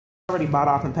already bought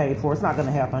off and paid for. It's not going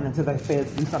to happen until the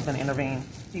feds do something to intervene.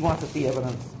 He wants to see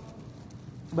evidence.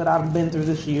 But I've been through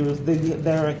this years. The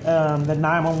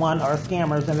 911 are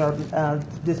scammers, and they're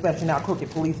dispatching out crooked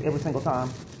police every single time.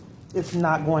 It's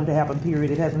not going to happen,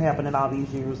 period. It hasn't happened in all these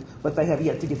years, but they have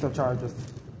yet to get their charges.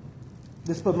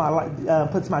 This puts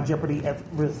my jeopardy at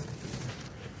risk.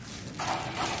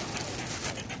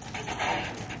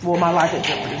 Well, my life at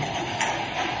jeopardy.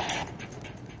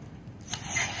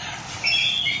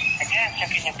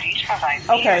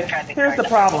 Okay, here's the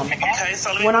problem.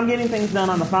 When I'm getting things done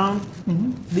on the phone,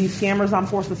 these scammers I'm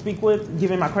forced to speak with,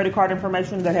 giving my credit card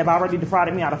information that have already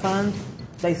defrauded me out of funds,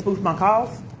 they spoof my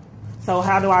calls. So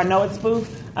how do I know it's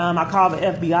spoofed? I called the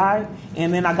FBI,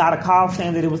 and then I got a call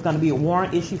saying that it was going to be a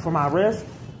warrant issue for my arrest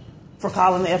for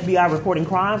calling the FBI reporting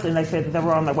crimes, and they said that they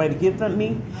were on their way to give them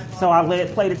me. So I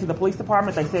played it to the police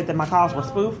department. They said that my calls were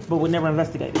spoofed, but would never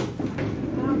investigate it.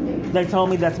 They told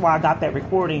me that's why I got that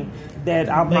recording. That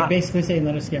I'm like basically saying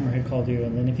that a scammer had called you,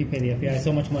 and then if you pay the FBI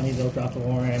so much money, they'll drop the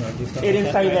warrant or do stuff. It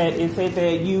didn't say that. It said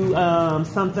that you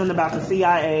something about the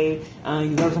CIA.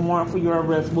 There's a warrant for your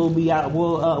arrest. We'll be out.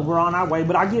 We're on our way.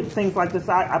 But I get things like this.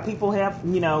 People have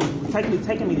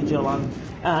taken me to jail on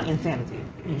insanity.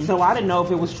 So I didn't know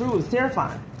if it was true. It was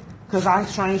terrifying because I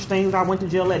exchanged things. I went to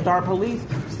jail at Dart Police.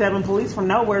 7 police from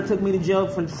nowhere took me to jail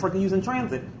for using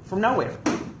transit from nowhere.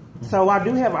 So I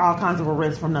do have all kinds of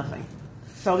arrests from nothing.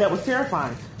 So that was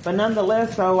terrifying. But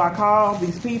nonetheless, so I called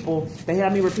these people. They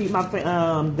had me repeat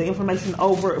the information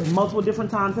over multiple different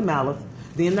times in malice.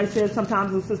 Then they said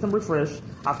sometimes the system refreshed.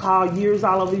 I called years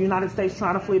all over the United States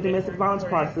trying to flee domestic violence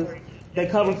crisis. They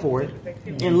cover for it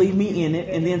and leave me in it.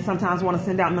 And then sometimes want to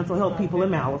send out mental health people in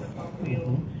malice.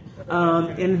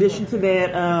 In addition to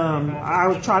that, I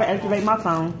would try to activate my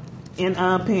phone in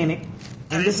panic.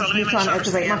 And this is me trying to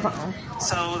activate my phone.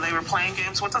 So they were playing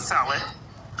games with the salad.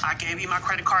 I gave you my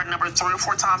credit card number 3 or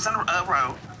 4 times in a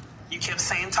row. You kept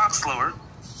saying talk slower.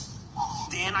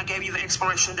 Then I gave you the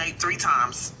expiration date 3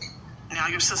 times. Now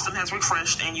your system has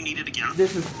refreshed and you need it again.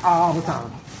 This is all the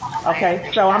time.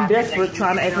 Okay, so I'm desperate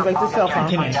trying to activate the cell phone.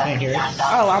 Can I hear it?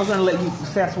 Oh, I was going to let you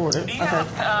fast forward it. Do you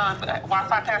have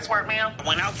Wi-Fi password, ma'am? I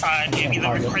went outside, gave you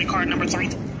the credit card number 3.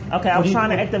 Okay, I was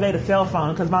trying to activate a cell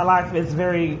phone because my life is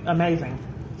very amazing.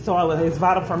 So it's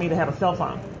vital for me to have a cell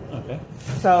phone. Okay.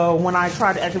 So when I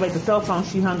tried to activate the cell phone,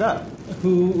 she hung up.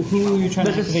 Who are you trying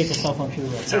to activate the cell phone to?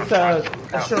 It's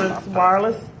Assurance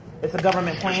Wireless. It's a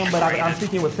government plan, but I'm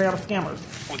speaking with scammers.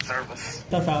 With service.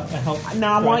 That's help.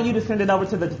 Now I want you to send it over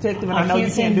to the detective, and I know you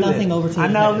can't do nothing this. Over to the I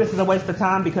know detective. this is a waste of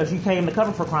time because you came to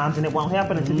cover for crimes, and it won't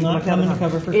happen until you not coming to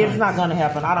cover for crimes. It's not going to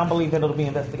happen. I don't believe that it'll be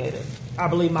investigated. I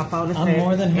believe my phone is I'm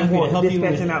more than happy to help you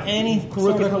with any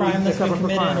sort of crime that's been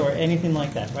committed or anything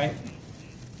like that, right?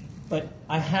 But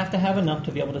I have to have enough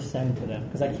to be able to send to them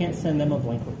because I can't send them a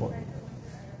blank report.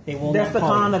 They will That's not the call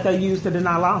con you. that they use to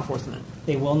deny law enforcement.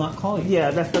 They will not call you. Yeah,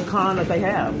 that's the con that they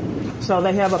have. So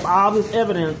they have up all this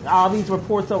evidence, all these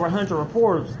reports, over 100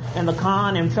 reports, and the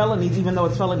con and felonies, even though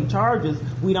it's felony charges,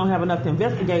 we don't have enough to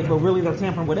investigate, but really they're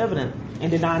tampering with evidence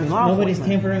and denying law Nobody's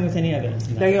enforcement. tampering with any evidence.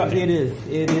 They are, it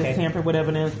is tampering with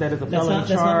evidence. That is a felony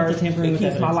charge. It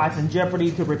keeps my life in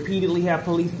jeopardy to repeatedly have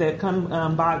police that come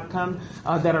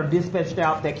that are dispatched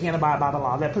out that can't abide by the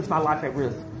law. That puts my life at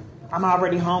risk. I'm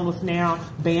already homeless now,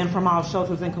 banned from all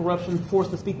shelters and corruption,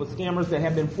 forced to speak with scammers that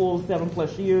have been full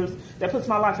 7+ years. That puts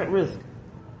my life at risk.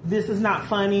 This is not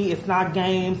funny. It's not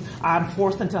games. I'm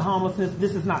forced into homelessness.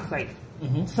 This is not safe.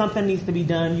 Something needs to be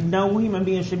done. No human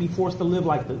being should be forced to live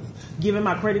like this. Giving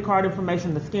my credit card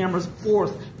information, the scammers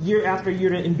forced year after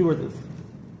year to endure this.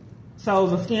 So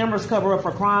the scammers cover up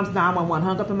for crimes. 911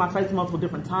 hung up in my face multiple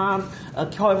different times.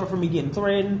 Cover for me getting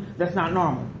threatened. That's not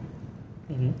normal.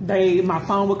 My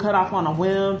phone would cut off on a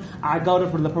whim. I go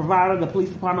to the provider. The police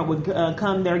department would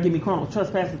come there, give me criminal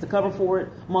trespasses to cover for it.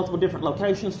 Multiple different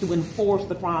locations to enforce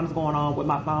the crimes going on with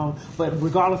my phone. But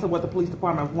regardless of what the police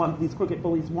department want, these crooked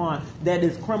police want, that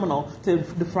is criminal to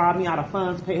defraud me out of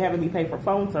funds, having me pay for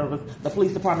phone service. The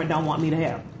police department don't want me to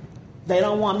have. They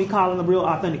don't want me calling the real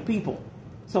authentic people.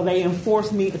 So they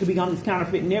enforce me to be on this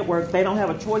counterfeit network. They don't have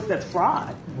a choice. That's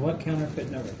fraud. What counterfeit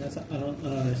network? I don't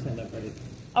understand that, buddy.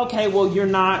 Okay, well, you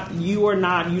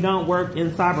don't work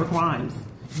in cyber crimes.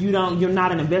 You're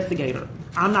not an investigator.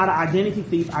 I'm not an identity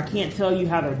thief. I can't tell you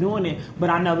how they're doing it, but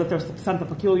I know that there's something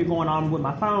peculiar going on with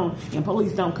my phone, and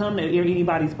police don't come to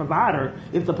anybody's provider.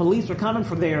 If the police are coming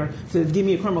for there to give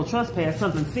me a criminal trespass,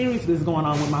 something serious is going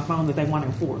on with my phone that they want to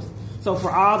enforce. So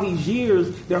for all these years,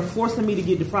 they're forcing me to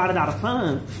get defrauded out of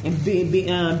funds and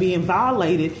being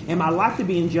violated and my life to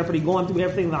be in jeopardy, going through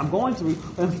everything that I'm going through,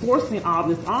 and forcing all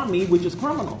this on me, which is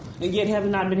criminal, and yet having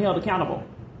not been held accountable.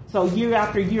 So year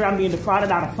after year, I'm being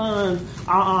defrauded out of funds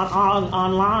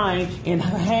online and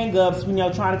hang-ups,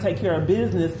 trying to take care of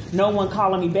business. No one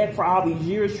calling me back for all these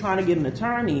years trying to get an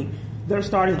attorney. They're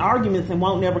starting arguments and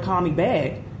won't never call me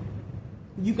back.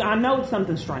 I know it's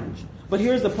something strange. But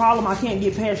here's the problem. I can't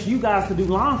get past you guys to do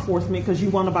law enforcement because you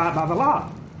won't abide by the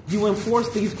law. You enforce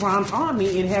these crimes on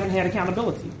me and haven't had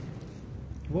accountability.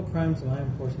 What crimes am I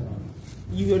enforcing on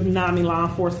you? You deny me law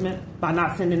enforcement by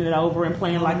not sending it over and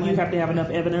playing like you have to have enough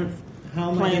evidence.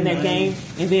 Playing that game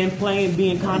and then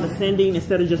being condescending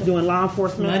instead of just doing law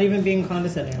enforcement. I'm not even being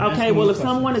condescending. Okay, well, if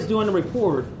someone is doing a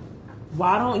report,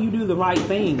 why don't you do the right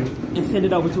thing and send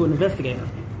it over to an investigator?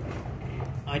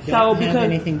 I don't have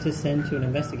anything to send to an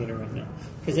investigator right now.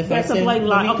 Because if that's a blatant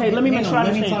lie. Okay, let me make sure I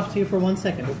understand. Let me talk to you for 1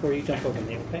 second before you jump over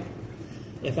me, okay?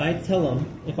 If I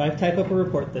type up a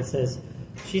report that says,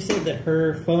 she said that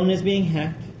her phone is being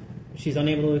hacked. She's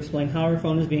unable to explain how her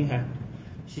phone is being hacked.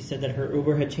 She said that her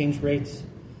Uber had changed rates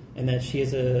and that she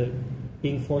is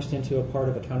being forced into a part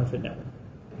of a counterfeit network.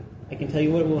 I can tell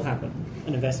you what will happen.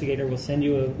 An investigator will send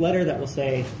you a letter that will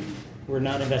say, we're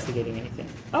not investigating anything.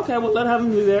 Okay, well, let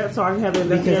them do that so I can have the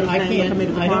investigator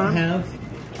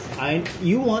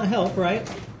you want help, right?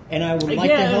 And I would like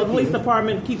to help you. The police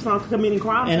department keeps on committing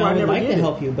crimes. And I would like to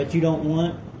help you, but you don't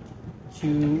want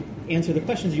to answer the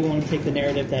questions. You want to take the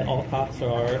narrative that all cops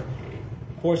are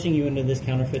forcing you into this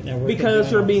counterfeit network.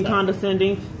 Because you're being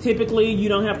condescending. Typically, you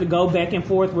don't have to go back and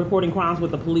forth reporting crimes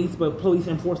with the police, but police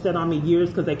enforced that on me years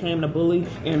because they came to bully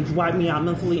and wipe me out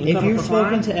mentally. And if you've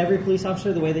spoken to every police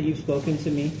officer the way that you've spoken to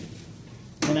me,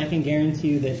 then I can guarantee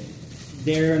you that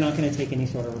they're not going to take any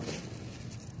sort of report.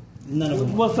 None of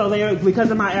them. Well, so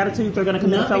because of my attitude, they're going to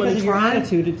commit a felony. Not because of your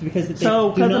attitude, it's because they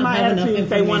because of my attitude,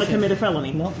 they want to commit a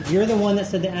felony. No, you're the one that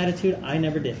said the attitude. I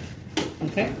never did.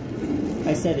 Okay?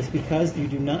 I said it's because you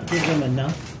do not give them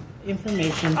enough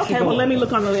information. Okay, well, let me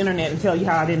look on the internet and tell you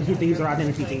how identity thieves are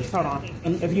identity thieves. Hold on.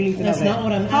 If you need to know that's not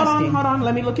what I'm asking. Hold on.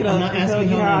 Let me look it up. I'm not asking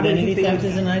how identity theft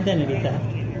is an identity theft.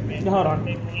 Hold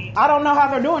on. I don't know how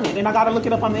they're doing it, and I got to look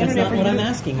it up on the internet. That's not what I'm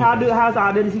asking. How's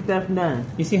identity theft done?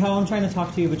 You see how I'm trying to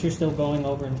talk to you, but you're still going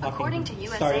over and talking. According to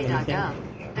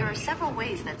USA.gov, there are several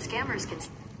ways that scammers can.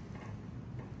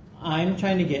 I'm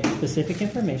trying to get specific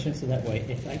information so that way,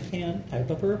 if I can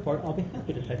type up a report, I'll be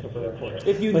happy to type up a report.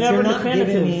 If you but never you're not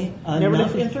giving me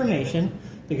enough information,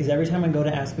 because every time I go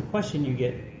to ask a question, you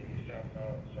get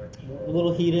a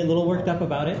little heated, a little worked up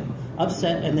about it,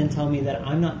 upset, and then tell me that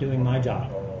I'm not doing my job.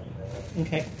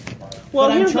 Okay. Well,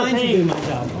 but here's I'm trying the thing. to do my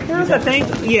job. Here's the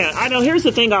thing. Yeah, I know. Here's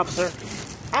the thing, officer.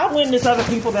 I witness other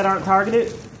people that aren't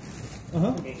targeted,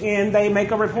 and they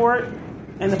make a report,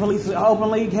 and the police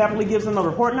openly, happily gives them a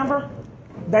report number.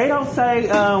 They don't say,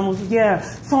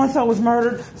 so-and-so was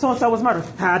murdered, so-and-so was murdered.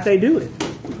 How'd they do it?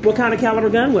 What kind of caliber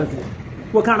gun was it?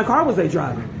 What kind of car was they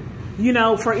driving?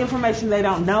 For information they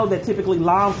don't know that typically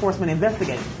law enforcement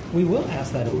investigates. We will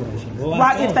ask that information.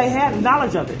 Right, if they have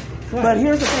knowledge of it. Right. But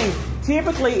here's the thing.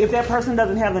 Typically, if that person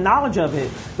doesn't have the knowledge of it,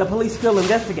 the police still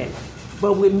investigate.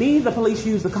 But with me, the police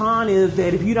use the con is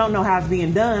that if you don't know how it's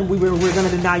being done, we're going to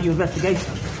deny you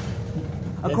investigation.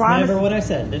 That's never what I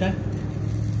said, did I?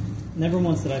 Never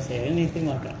once did I say anything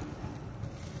like that.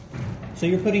 So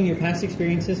you're putting your past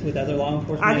experiences with other law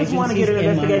enforcement agencies. I just want to get an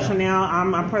investigation now.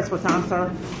 I'm pressed for time,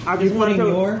 sir. I just want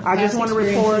to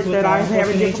report that I'm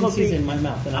having difficulty in my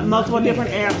mouth. And multiple different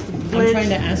apps glitch. I'm trying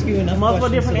to ask you enough multiple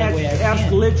different apps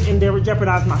glitch and they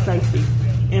jeopardize my safety.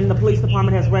 And the police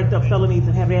department has racked up felonies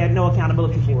and have had no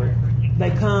accountability for it.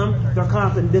 They come, they're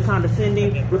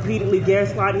condescending, repeatedly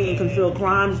gaslighting and conceal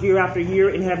crimes year after year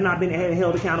and have not been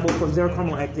held accountable for their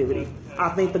criminal activity. I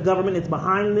think the government is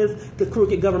behind this, the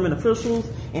crooked government officials,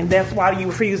 and that's why you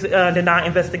refuse to deny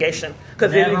investigation.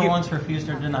 Never once refused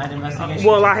or denied investigation?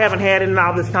 Well, I haven't had it in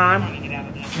all this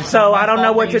time. So I don't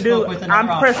know what to do.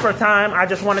 I'm pressed for time. I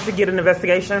just wanted to get an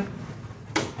investigation.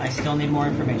 I still need more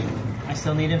information. I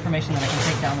still need information that I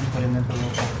can take down and put in the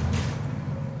report.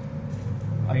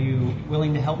 Are you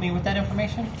willing to help me with that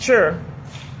information? Sure.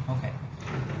 Okay.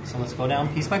 So let's go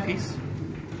down piece by piece.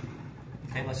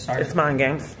 Okay, let's start. It's mind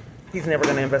games. He's never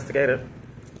going to investigate it.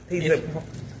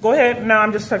 Go ahead. No,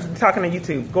 I'm just talking to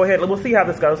YouTube. Go ahead. We'll see how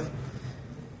this goes.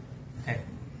 Okay.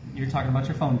 You're talking about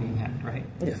your phone being hacked, right?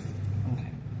 Yes.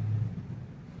 Okay.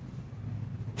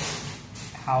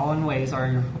 How in ways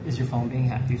is your phone being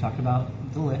hacked? You talked about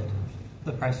the Lyft,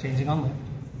 the price changing on Lyft.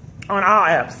 On all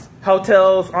apps,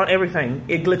 hotels, on everything.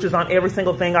 It glitches on every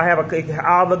single thing. I have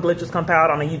all the glitches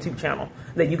compiled on a YouTube channel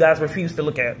that you guys refuse to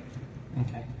look at.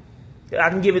 Okay. I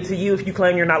can give it to you if you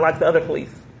claim you're not like the other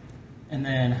police. And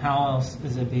then how else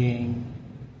is it being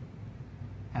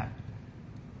hacked?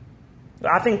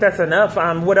 I think that's enough.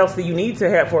 What else do you need to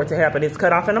have for it to happen? It's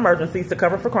cut off in emergencies to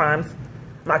cover for crimes.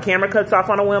 My camera cuts off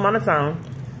on a whim on its own.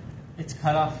 It's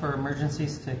cut off for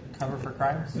emergencies to cover for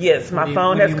crimes? Yes, my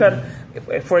phone has cut.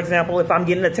 For example, if I'm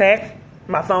getting attacked,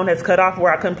 my phone has cut off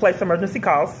where I couldn't place emergency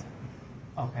calls.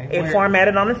 Okay. It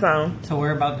formatted on its own. So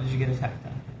whereabout did you get attacked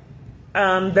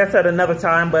then? That's at another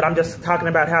time, but I'm just talking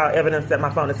about how evidence that my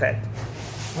phone is hacked.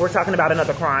 We're talking about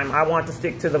another crime. I want to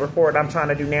stick to the report I'm trying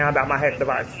to do now about my hacked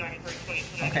device.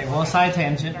 Okay, well, side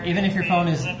tangent. Even if your phone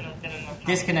is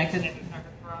disconnected,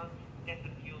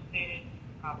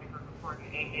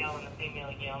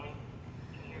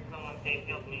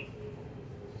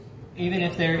 even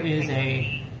if there is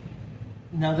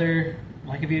another,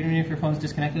 like even if your phone's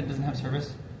disconnected, it doesn't have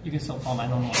service, you can still call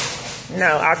 911.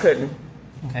 No, I couldn't.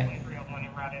 Okay.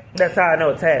 That's how I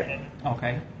know it's hacked.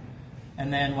 Okay.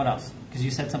 And then what else? Because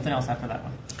you said something else after that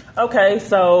one. Okay,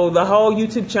 so the whole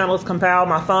YouTube channel is compiled.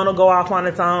 My phone will go off on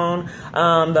its own.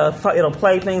 It'll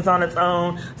play things on its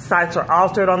own. Sites are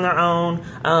altered on their own.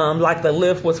 Like the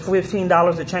Lyft was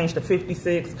 $15, it changed to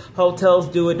 $56. Hotels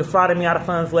do it, defrauding me out of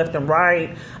funds left and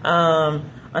right.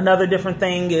 Another different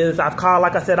thing is I've called,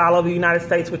 like I said, all over the United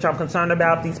States, which I'm concerned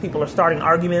about. These people are starting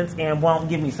arguments and won't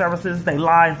give me services. They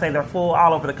lie and say they're full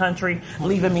all over the country,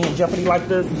 leaving me in jeopardy like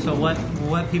this. So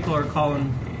what people are calling,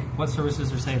 what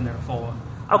services are saying they're full?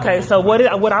 Okay, so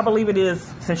what I believe it is,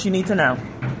 since you need to know,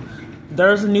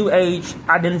 there's a new age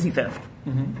identity theft.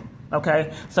 Mm-hmm.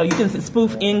 Okay, so you can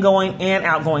spoof ingoing and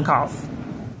outgoing calls.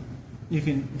 You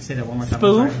can say that one more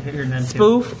time.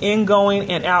 Spoof ingoing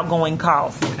and outgoing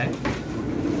calls. Okay.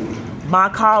 My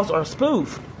calls are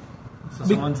spoofed. So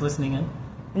someone's listening in?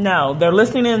 No, they're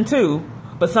listening in too,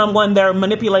 but they're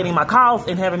manipulating my calls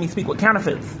and having me speak with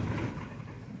counterfeits.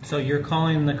 So you're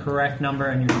calling the correct number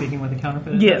and you're speaking with a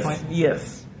counterfeit at yes, that point?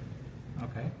 Yes.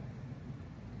 Okay.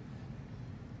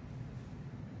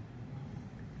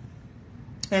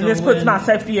 And this puts my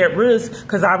safety at risk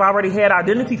because I've already had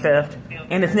identity theft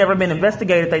and it's never been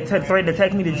investigated. They threatened to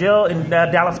take me to jail in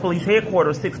Dallas Police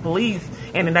Headquarters, 6 Police,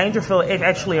 and in Dangerfield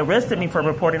actually arrested me for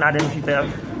reporting identity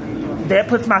theft. That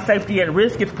puts my safety at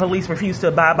risk if police refuse to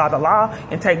abide by the law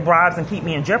and take bribes and keep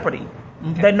me in jeopardy.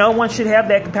 Okay. That no one should have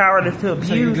that power to abuse.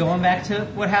 So you're going back to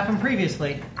what happened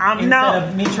previously instead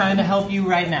of me trying to help you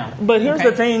right now. But here's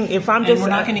the thing: if I'm we're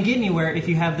not going to get anywhere if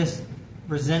you have this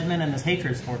resentment and this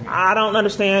hatred toward me. I don't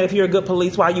understand if you're a good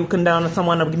police why you condone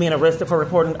someone being arrested for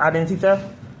reporting identity theft.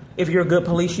 If you're a good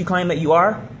police, you claim that you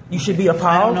are. You should be appalled.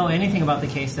 I don't know anything about the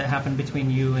case that happened between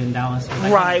you and Dallas.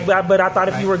 Right, but I thought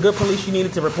if you were a good police, you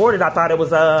needed to report it. I thought it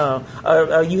was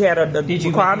you had a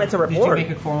requirement to report. Did you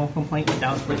make a formal complaint with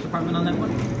Dallas Police Department on that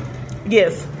one?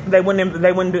 Yes, they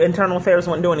wouldn't do, internal affairs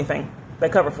wouldn't do anything. They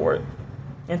cover for it.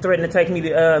 And threatened to take me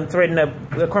to threaten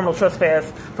a criminal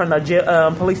trespass from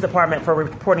the police department for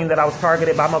reporting that I was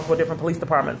targeted by multiple different police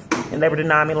departments, and they were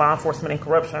denying me law enforcement and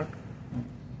corruption.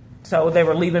 So they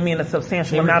were leaving me in a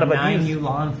substantial amount of abuse. Denying you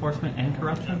law enforcement and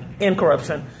corruption? In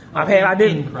corruption. I've had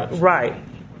identity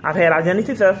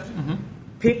theft,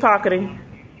 pickpocketing,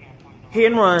 hit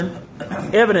and run,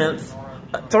 evidence,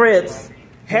 threats,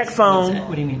 hack phone.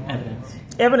 What do you mean evidence?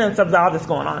 Evidence of all this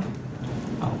going on.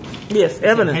 Oh. Yes,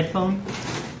 evidence. Headphone?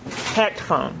 Hacked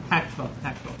phone. Hacked phone.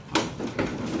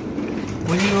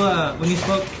 When you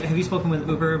spoke, have you spoken with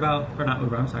Uber about, or not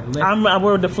Uber? I'm sorry, Lyft?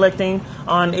 We're deflecting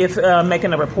on if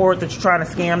making a report that you're trying to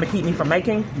scam to keep me from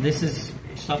making. This is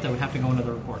stuff that would have to go into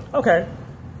the report. Okay.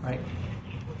 Right.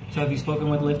 So have you spoken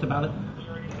with Lyft about it?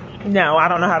 No, I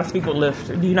don't know how to speak with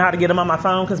Lyft. Do you know how to get them on my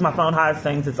phone? Because my phone hides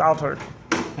things. It's altered.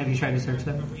 Have you tried to search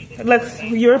them?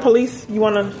 You're a police. You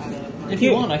want to? If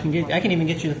you want, I can even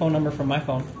get you the phone number from my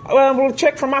phone. We'll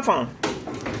check from my phone.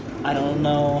 I don't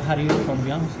know how to use the phone, to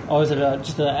be honest. Oh, is it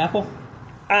just an Apple?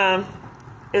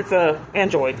 It's a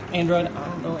Android. Android? I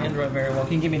don't know Android very well.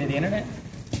 Can you give me to the internet?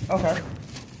 Okay.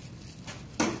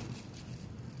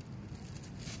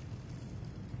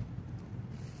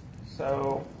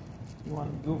 So, you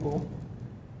want Google?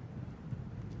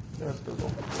 There's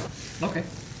Google. Okay.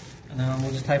 And then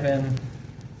we'll just type in...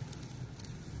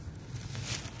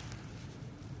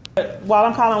 While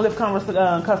I'm calling Lyft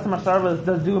customer service,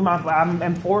 the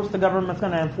government's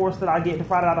going to enforce that I get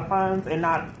defrauded out of funds and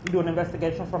not do an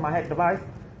investigation for my hacked device.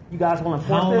 You guys will enforce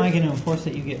it? How am I going to enforce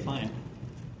that you get fined?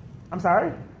 I'm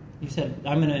sorry? You said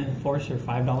I'm going to enforce your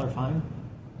 $5 fine?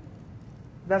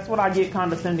 That's what I get,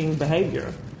 condescending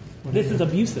behavior. This is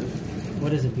abusive.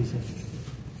 What is abusive?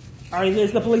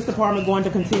 Is the police department going to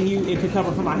continue to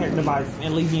cover for my hack device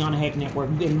and leave me on a hack network?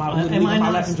 Am I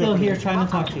not still here trying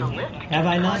to talk to you? Have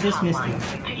I not dismissed you?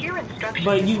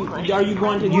 But are you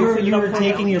going to... You're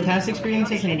taking your past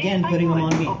experiences and again putting them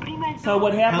on me. So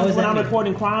what happens when I'm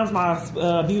reporting crimes, my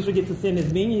abuser gets to send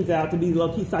his minions out to be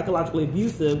low-key psychologically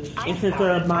abusive, and since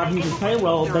they're my abuser's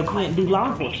payroll, they can't do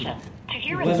law enforcement.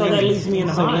 So that leaves me in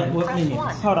the behind. What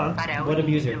minions? Hold on. What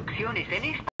abuser?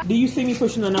 Do you see me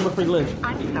pushing the number for Lyft?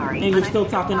 I'm sorry. And you're still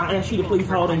talking, I asked you to please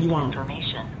hold and you won't.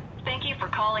 Thank you for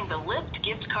calling the Lyft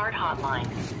gift card hotline.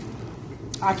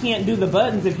 I can't do the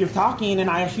buttons if you're talking and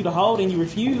I ask you to hold and you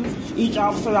refuse. Each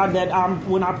officer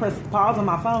when I press pause on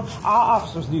my phone, all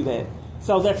officers do that.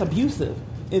 So that's abusive.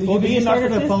 Well, you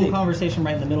started a phone conversation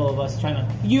right in the middle of us trying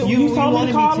to... You told me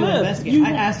to call Lyft.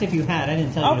 I asked if you had. I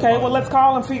didn't tell you. Okay, well, let's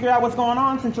call and figure out what's going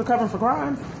on since you're covering for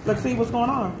crimes. Let's see what's going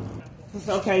on.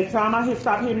 Okay, time I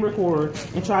stop hitting record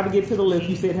and try to get to the Lyft,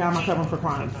 you said, how am I covering for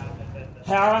crimes?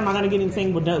 How am I going to get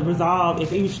anything resolved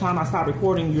if each time I stop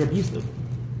recording, you're abusive?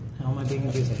 How am I being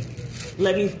abusive?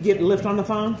 Let me get Lyft on the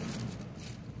phone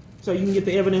so you can get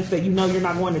the evidence that you know you're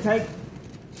not going to take.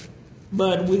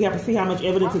 But we have to see how much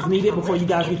evidence is needed before you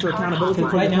guys get your accountability.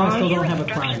 Right now, I still don't have a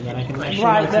crime that I can...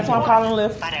 Right, that's why I'm calling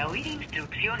Lyft.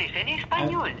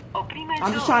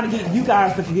 I'm just trying to get you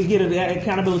guys to get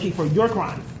accountability for your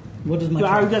crimes. What is my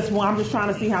I'm just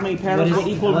trying to see how many patterns will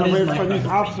equal numbers for these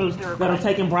officers that are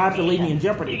taking bribes to leave me in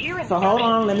jeopardy. So hold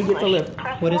on, let me get the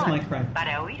Lyft. What is my crime?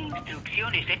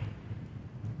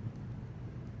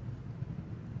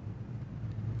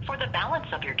 For the balance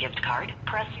of your gift card,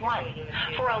 press 1.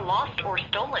 For a lost or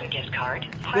stolen gift card,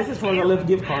 press 2. This is for the Lyft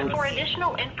gift cards. For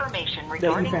additional information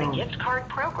regarding the gift card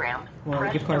program,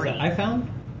 press gift cards 3. that I found?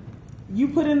 You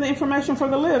put in the information for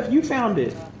the Lyft. You found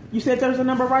it. You said there's a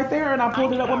number right there, and I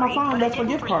pulled it up with my phone. That's for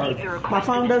gift cards. My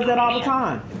phone does that all the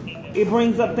time. It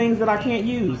brings up things that I can't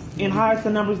use and hides the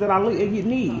numbers that I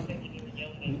need.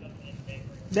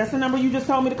 That's the number you just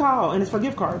told me to call, and it's for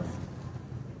gift cards.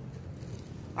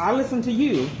 I listen to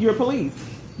you. You're police.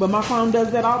 But my phone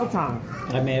does that all the time.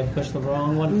 I may have pushed the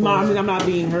wrong one. No, I'm not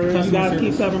being heard. You guys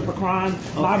keep covering for crime.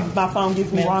 Okay. My phone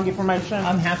gives me wrong information.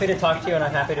 I'm happy to talk to you, and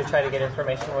I'm happy to try to get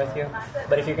information with you.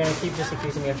 But if you're going to keep just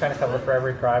accusing me of trying to cover for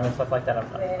every crime and stuff like that,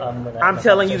 I'm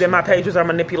telling you that my pages are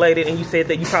manipulated, and you said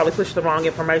that you probably pushed the wrong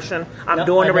information. I'm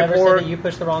doing the report. I never said that you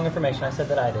pushed the wrong information. I said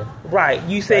that I did. Right.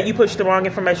 You said you pushed the wrong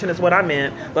information is what I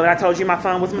meant, but I told you my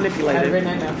phone was manipulated. I have it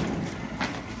right now.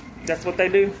 That's what they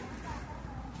do.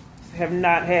 Have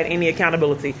not had any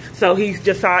accountability. So he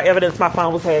just saw evidence my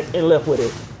phone was hacked and left with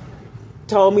it.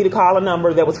 Told me to call a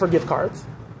number that was for gift cards.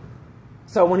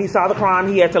 So when he saw the crime,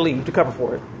 he had to leave to cover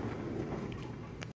for it.